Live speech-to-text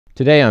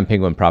Today on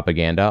Penguin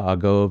Propaganda, I'll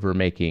go over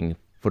making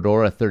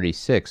Fedora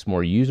 36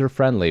 more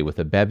user-friendly with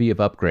a bevy of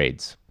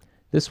upgrades.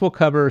 This will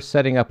cover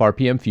setting up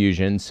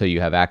RPMFusion so you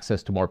have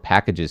access to more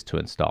packages to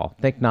install.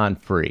 Think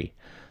non-free.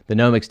 The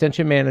Gnome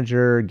Extension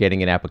Manager,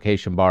 getting an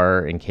application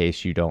bar in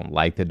case you don't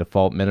like the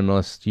default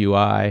minimalist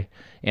UI,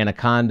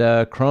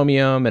 Anaconda,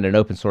 Chromium, and an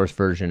open source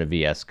version of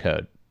VS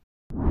Code.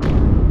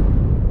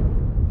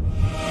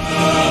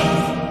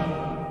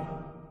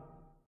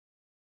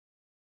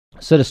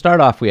 So to start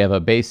off, we have a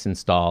base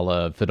install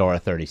of Fedora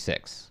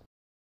 36.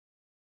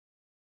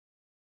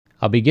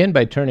 I'll begin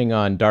by turning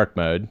on dark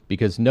mode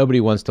because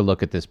nobody wants to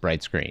look at this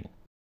bright screen.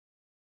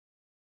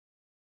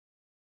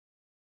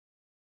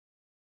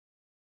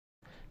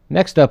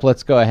 Next up,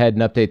 let's go ahead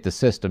and update the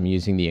system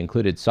using the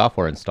included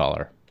software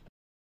installer.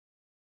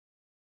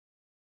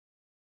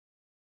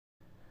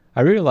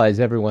 I realize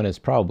everyone has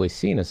probably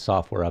seen a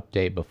software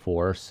update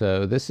before,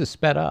 so this is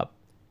sped up.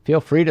 Feel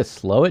free to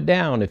slow it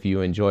down if you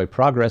enjoy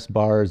progress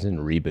bars and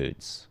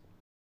reboots.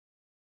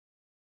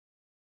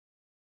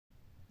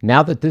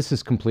 Now that this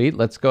is complete,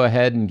 let's go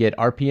ahead and get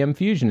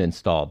RPMFusion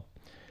installed.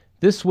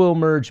 This will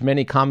merge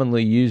many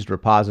commonly used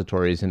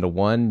repositories into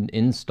one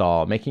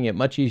install, making it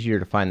much easier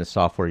to find the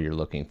software you're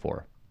looking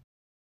for.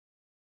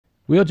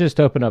 We'll just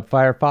open up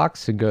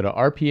Firefox and go to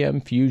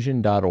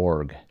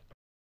rpmfusion.org.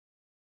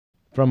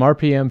 From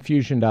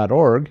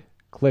rpmfusion.org,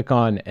 click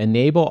on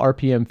Enable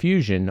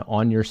RPMFusion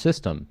on your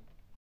system.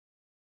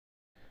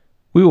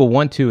 We will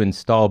want to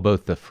install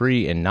both the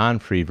free and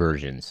non-free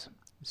versions.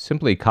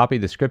 Simply copy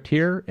the script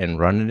here and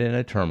run it in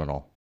a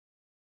terminal.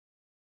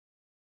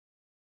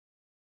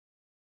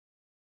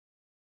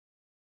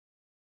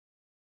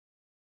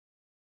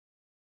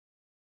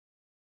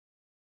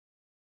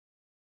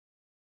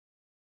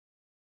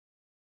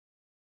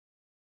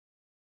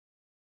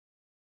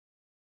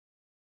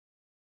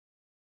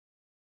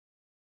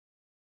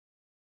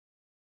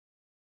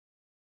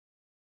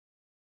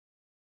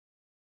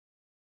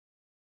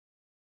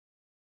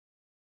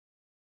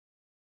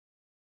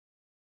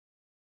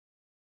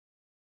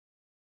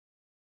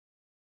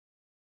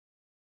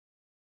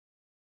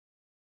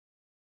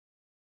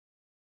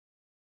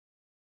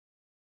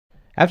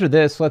 After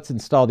this, let's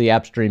install the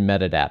AppStream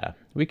metadata.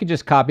 We can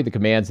just copy the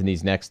commands in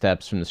these next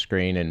steps from the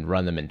screen and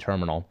run them in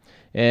terminal.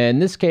 In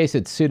this case,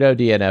 it's sudo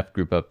dnf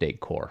groupupdate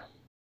core.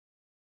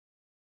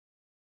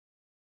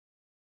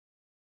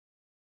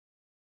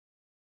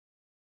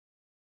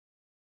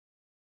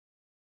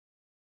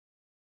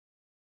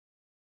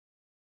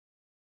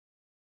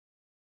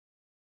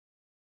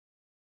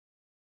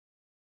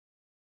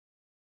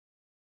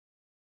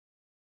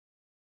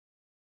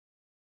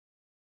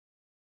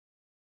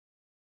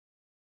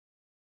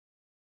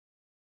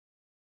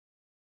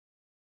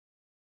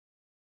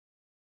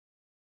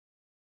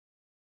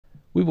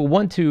 We will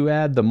want to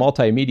add the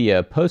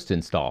multimedia post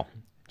install.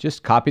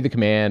 Just copy the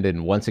command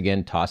and once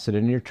again toss it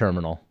in your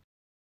terminal.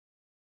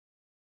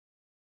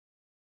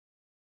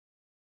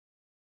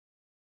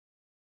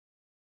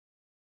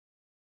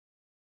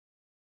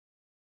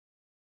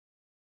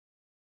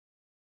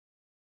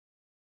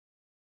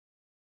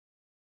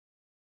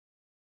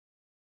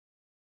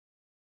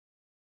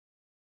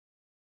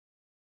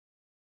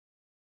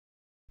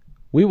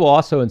 We will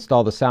also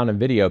install the sound and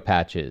video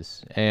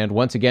patches, and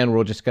once again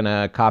we're just going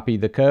to copy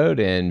the code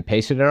and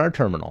paste it in our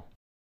terminal.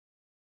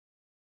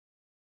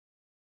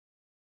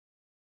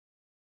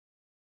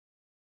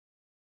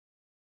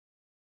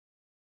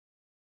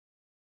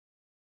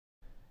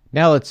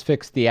 Now let's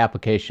fix the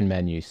application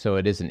menu so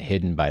it isn't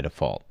hidden by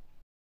default.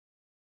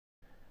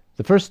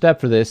 The first step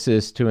for this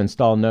is to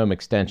install Gnome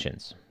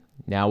extensions.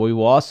 Now we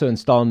will also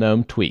install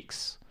Gnome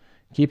tweaks.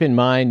 Keep in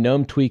mind,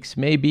 Gnome tweaks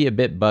may be a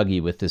bit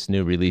buggy with this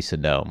new release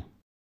of Gnome.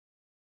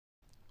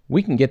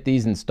 We can get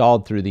these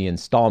installed through the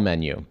install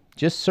menu.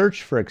 Just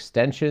search for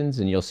extensions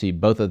and you'll see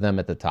both of them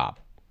at the top.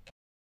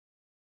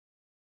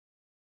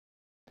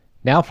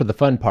 Now for the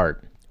fun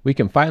part. We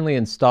can finally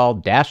install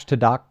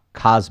dash-to-dock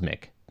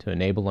Cosmic to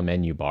enable a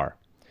menu bar.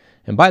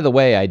 And by the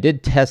way, I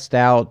did test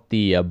out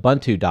the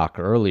Ubuntu dock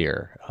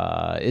earlier.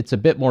 It's a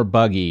bit more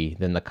buggy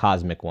than the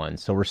Cosmic one,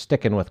 so we're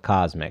sticking with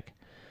Cosmic.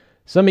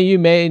 Some of you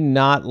may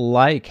not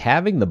like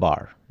having the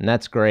bar, and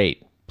that's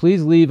great.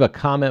 Please leave a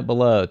comment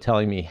below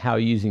telling me how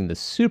using the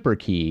super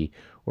key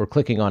or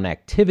clicking on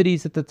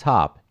activities at the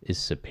top is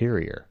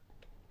superior.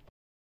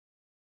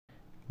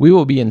 We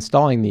will be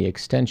installing the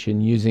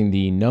extension using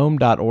the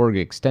gnome.org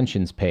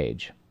extensions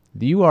page.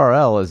 The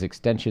URL is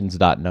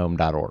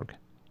extensions.gnome.org.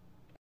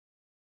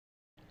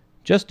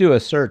 Just do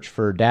a search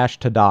for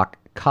dash-to-dock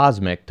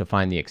Cosmic to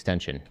find the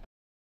extension.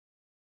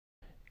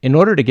 In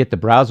order to get the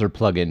browser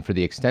plugin for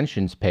the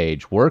extensions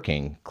page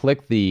working,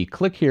 click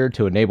here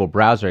to enable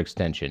browser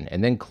extension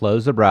and then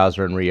close the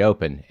browser and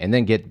reopen and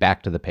then get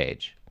back to the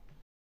page.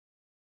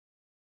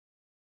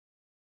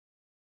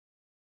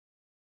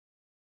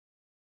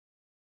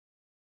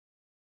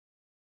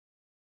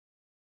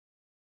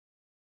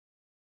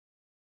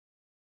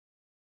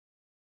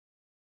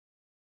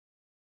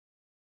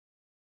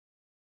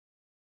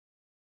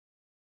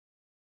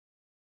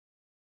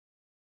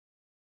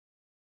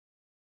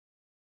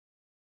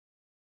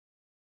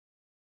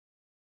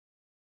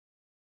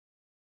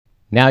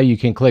 Now you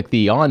can click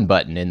the On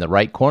button in the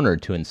right corner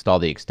to install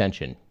the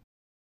extension.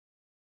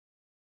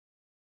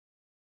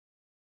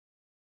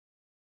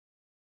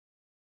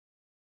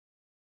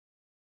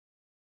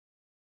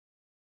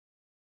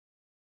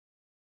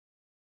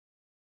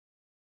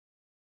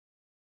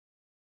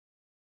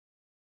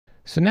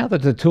 So now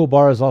that the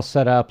toolbar is all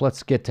set up,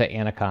 let's get to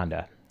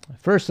Anaconda.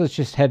 First, let's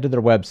just head to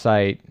their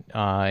website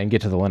and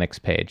get to the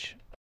Linux page.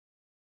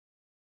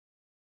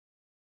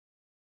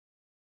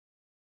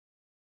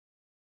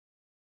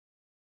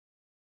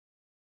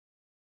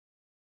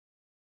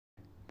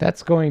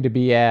 That's going to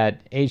be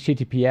at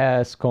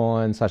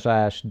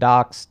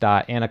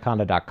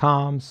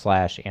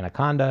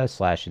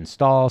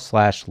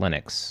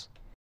https://docs.anaconda.com/anaconda/install/linux.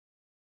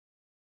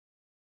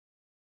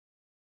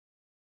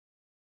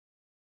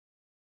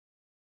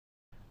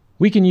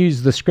 We can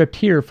use the script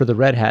here for the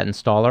Red Hat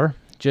installer.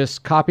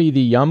 Just copy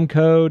the yum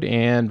code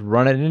and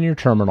run it in your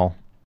terminal.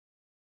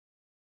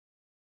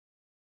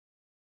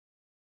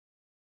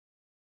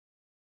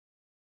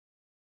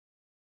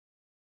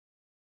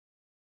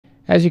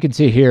 As you can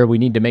see here, we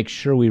need to make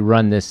sure we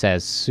run this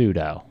as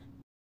sudo.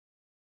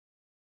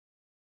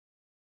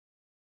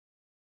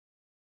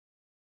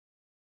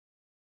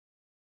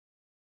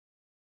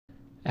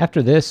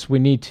 After this, we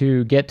need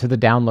to get to the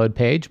download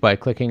page by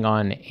clicking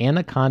on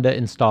Anaconda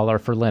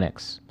Installer for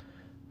Linux.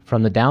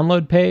 From the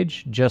download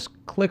page, just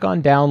click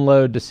on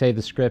Download to save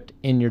the script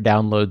in your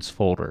Downloads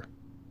folder.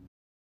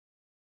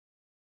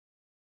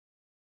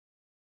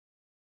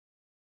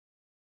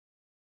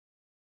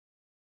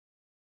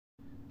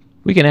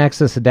 We can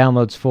access the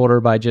Downloads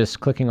folder by just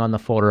clicking on the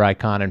folder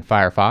icon in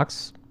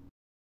Firefox.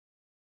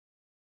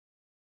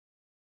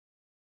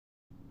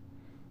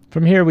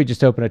 From here, we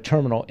just open a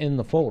terminal in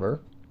the folder.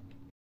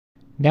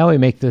 Now we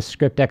make this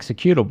script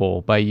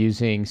executable by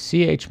using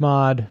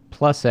chmod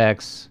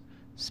 +x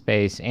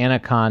space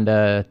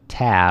anaconda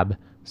TAB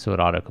so it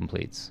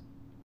autocompletes.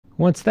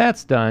 Once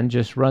that's done,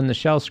 just run the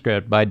shell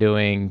script by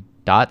doing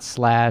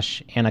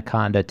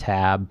 /anaconda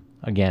TAB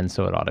again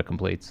so it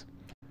autocompletes.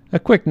 A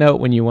quick note,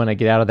 when you want to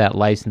get out of that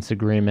license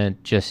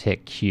agreement, just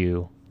hit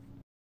Q.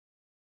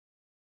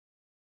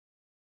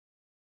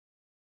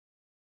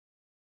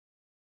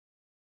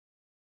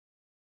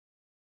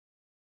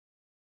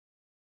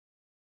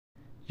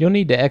 You'll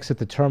need to exit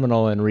the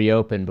terminal and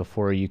reopen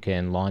before you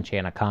can launch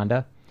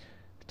Anaconda.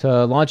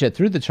 To launch it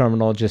through the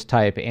terminal, just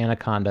type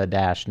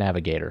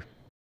anaconda-navigator.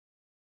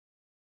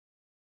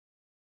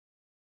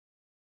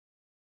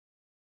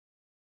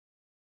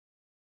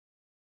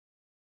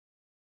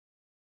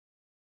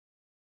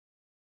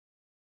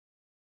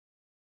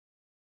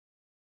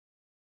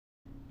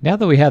 Now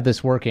that we have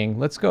this working,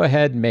 let's go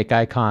ahead and make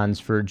icons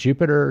for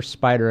Jupyter,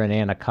 Spider, and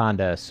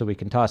Anaconda so we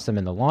can toss them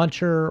in the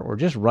launcher or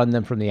just run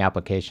them from the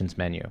Applications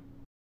menu.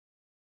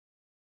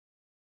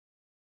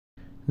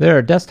 There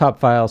are desktop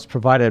files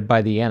provided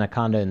by the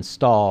Anaconda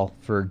install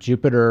for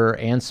Jupyter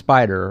and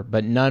Spider,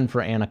 but none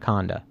for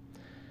Anaconda.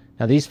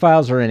 Now these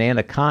files are in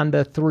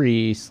Anaconda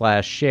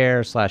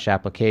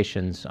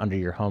 3/share/applications under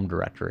your home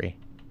directory.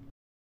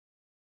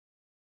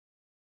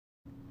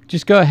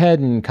 Just go ahead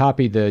and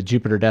copy the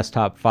Jupyter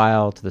desktop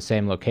file to the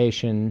same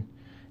location,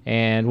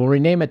 and we'll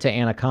rename it to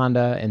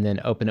Anaconda and then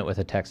open it with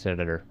a text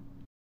editor.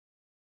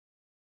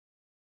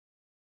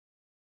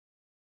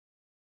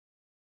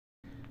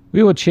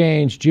 We will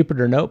change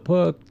Jupyter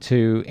Notebook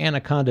to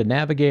Anaconda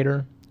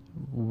Navigator,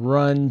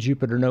 run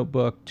Jupyter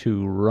Notebook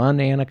to run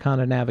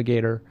Anaconda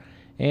Navigator,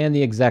 and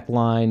the exec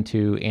line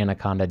to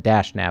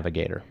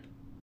Anaconda-Navigator.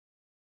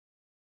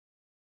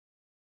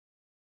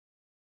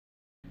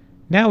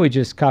 Now we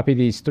just copy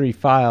these three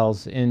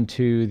files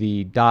into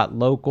the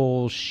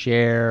 .local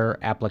share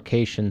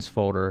applications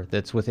folder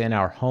that's within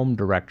our home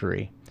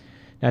directory.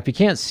 Now if you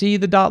can't see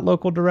the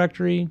 .local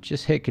directory,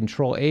 just hit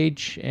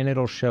Control-H and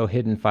it'll show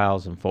hidden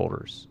files and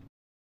folders.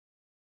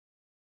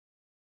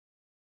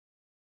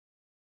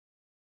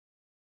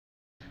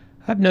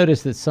 I've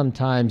noticed that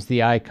sometimes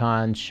the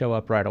icons show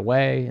up right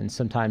away, and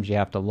sometimes you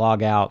have to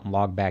log out and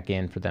log back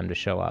in for them to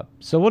show up.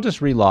 So we'll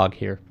just relog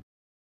here.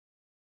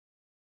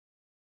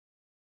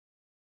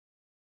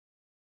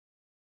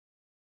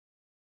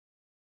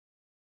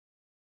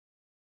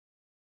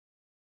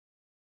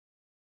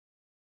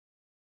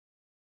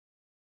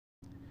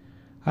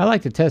 I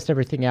like to test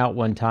everything out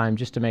one time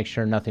just to make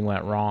sure nothing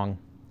went wrong.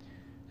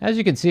 As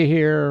you can see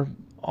here,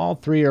 all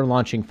three are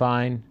launching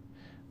fine.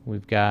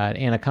 We've got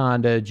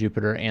Anaconda,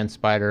 Jupyter, and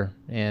Spider,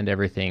 and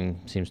everything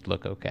seems to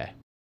look okay.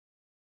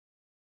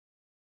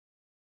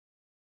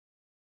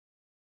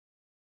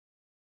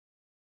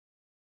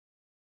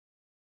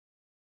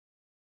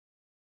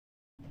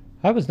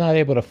 I was not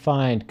able to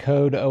find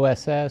Code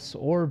OSS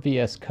or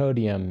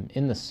VSCodium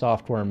in the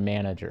software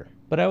manager,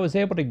 but I was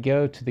able to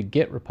go to the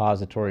Git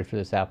repository for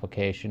this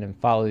application and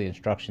follow the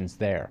instructions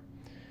there.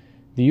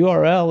 The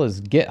URL is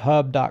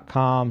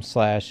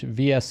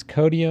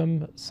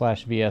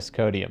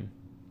github.com/VSCodium/VSCodium.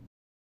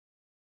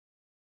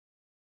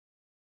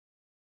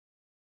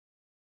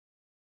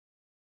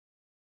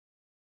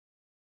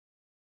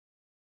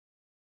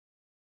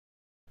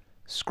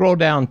 Scroll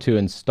down to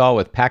Install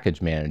with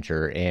Package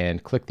Manager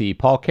and click the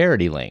Paul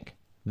Carity link.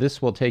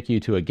 This will take you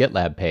to a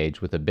GitLab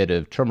page with a bit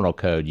of terminal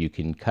code you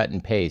can cut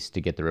and paste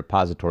to get the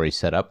repository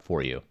set up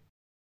for you.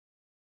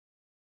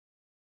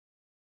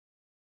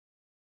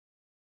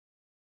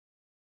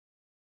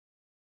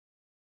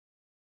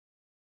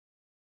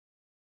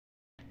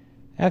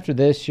 After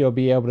this, you'll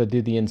be able to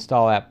do the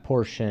install app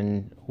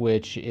portion,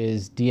 which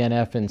is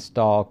dnf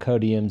install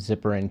codium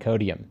zipper and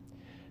codium.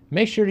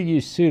 Make sure to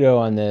use sudo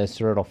on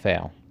this or it'll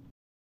fail.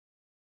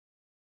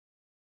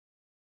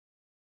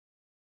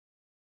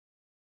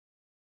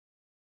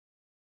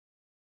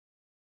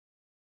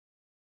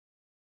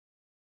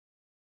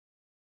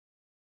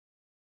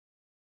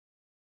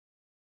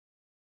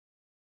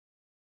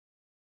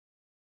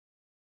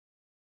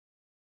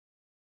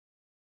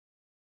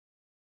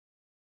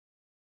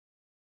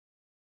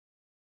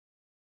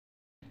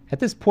 At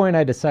this point,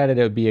 I decided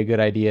it would be a good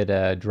idea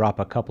to drop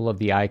a couple of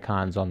the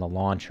icons on the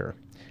launcher,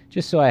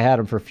 just so I had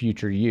them for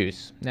future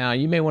use. Now,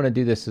 you may want to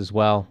do this as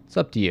well. It's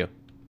up to you.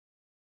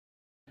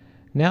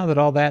 Now that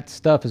all that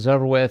stuff is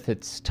over with,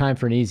 it's time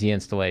for an easy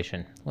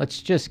installation.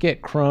 Let's just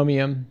get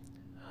Chromium,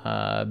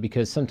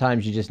 because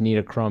sometimes you just need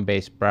a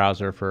Chrome-based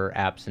browser for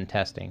apps and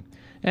testing.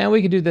 And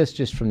we can do this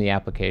just from the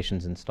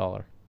applications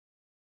installer.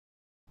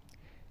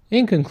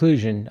 In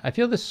conclusion, I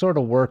feel this sort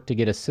of work to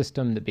get a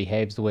system that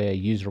behaves the way a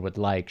user would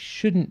like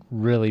shouldn't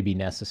really be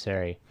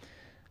necessary.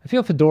 I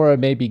feel Fedora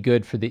may be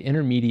good for the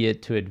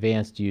intermediate to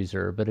advanced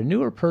user, but a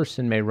newer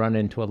person may run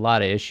into a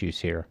lot of issues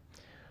here.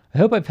 I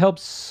hope I've helped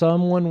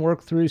someone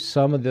work through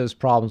some of those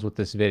problems with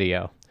this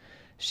video.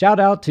 Shout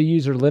out to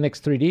user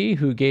Linux3D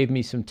who gave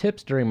me some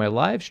tips during my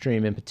live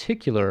stream, in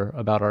particular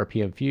about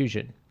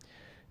RPMFusion.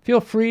 Feel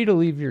free to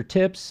leave your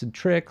tips and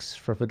tricks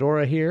for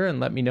Fedora here and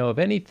let me know of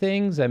any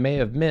things I may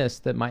have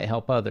missed that might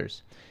help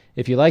others.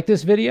 If you like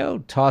this video,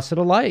 toss it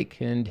a like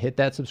and hit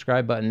that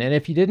subscribe button. And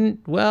if you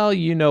didn't, well,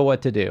 you know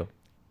what to do.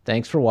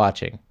 Thanks for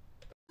watching.